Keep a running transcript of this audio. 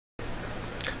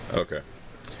Okay,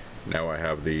 now I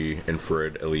have the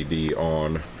infrared LED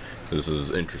on. This is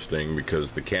interesting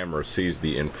because the camera sees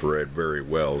the infrared very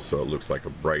well, so it looks like a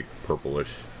bright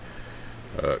purplish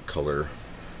color,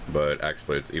 but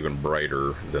actually it's even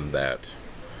brighter than that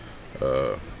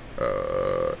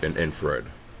in infrared.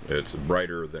 It's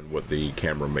brighter than what the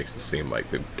camera makes it seem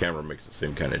like. The camera makes it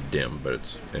seem kind of dim, but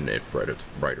it's in infrared, it's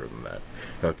brighter than that.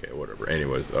 Okay, whatever.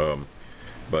 Anyways,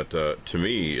 but to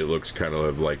me it looks kind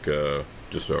of like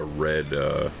just a red,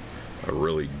 a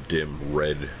really dim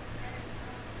red,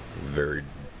 very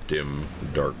dim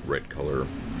dark red color.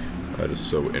 That is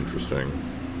so interesting.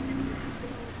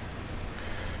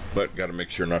 But got to make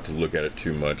sure not to look at it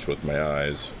too much with my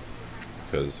eyes,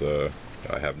 because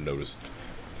I have noticed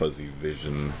fuzzy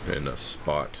vision in a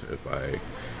spot if I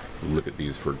look at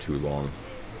these for too long.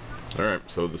 Alright,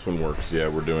 so this one works. Yeah,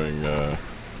 we're doing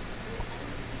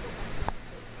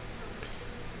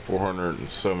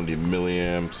 470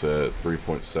 milliamps at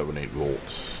 3.78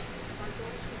 volts.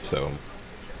 So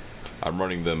I'm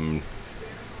running them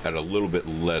at a little bit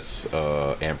less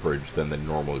amperage than they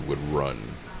normally would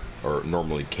run, or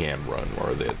normally can run,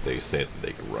 or they say that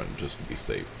they can run just to be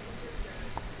safe.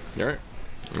 Alright,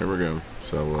 there we go.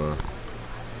 So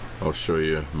I'll show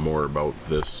you more about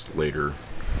this later.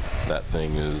 That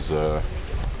thing is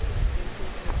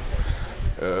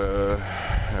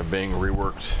being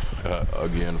reworked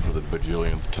again for the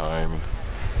bajillionth time.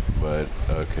 But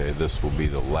okay, this will be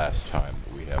the last time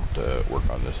that we have to work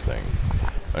on this thing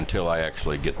until I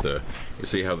actually get the. You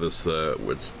see how this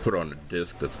it's put on a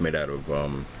disc that's made out of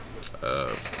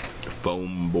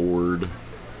foam board,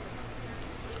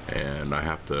 and I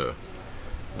have to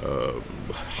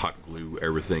hot glue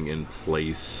everything in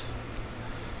place.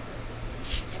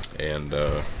 And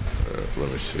let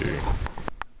me see.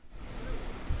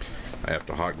 I have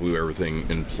to hot glue everything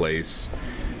in place,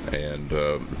 and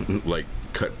like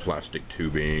cut plastic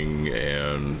tubing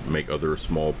and make other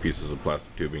small pieces of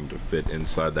plastic tubing to fit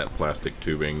inside that plastic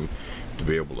tubing to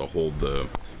be able to hold the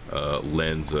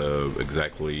lens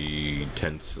exactly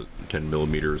 10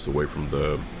 millimeters away from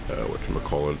the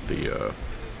whatchamacallit,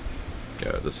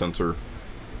 the sensor.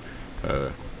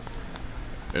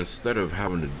 Instead of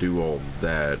having to do all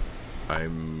that,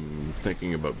 I'm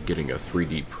thinking about getting a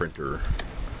 3D printer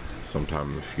sometime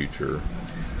in the future.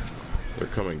 They're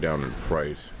coming down in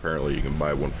price. Apparently you can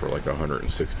buy one for like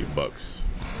 160 bucks.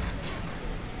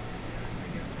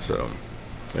 So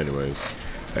anyways,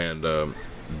 and the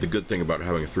good thing about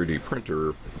having a 3D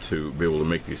printer to be able to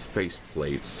make these face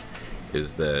plates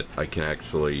is that I can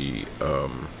actually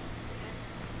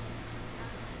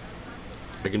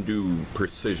I can do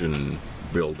precision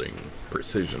building.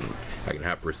 I can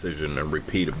have precision and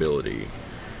repeatability.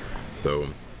 So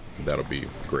that'll be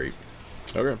great.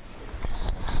 Okay.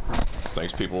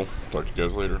 Thanks, people. Talk to you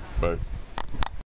guys later. Bye.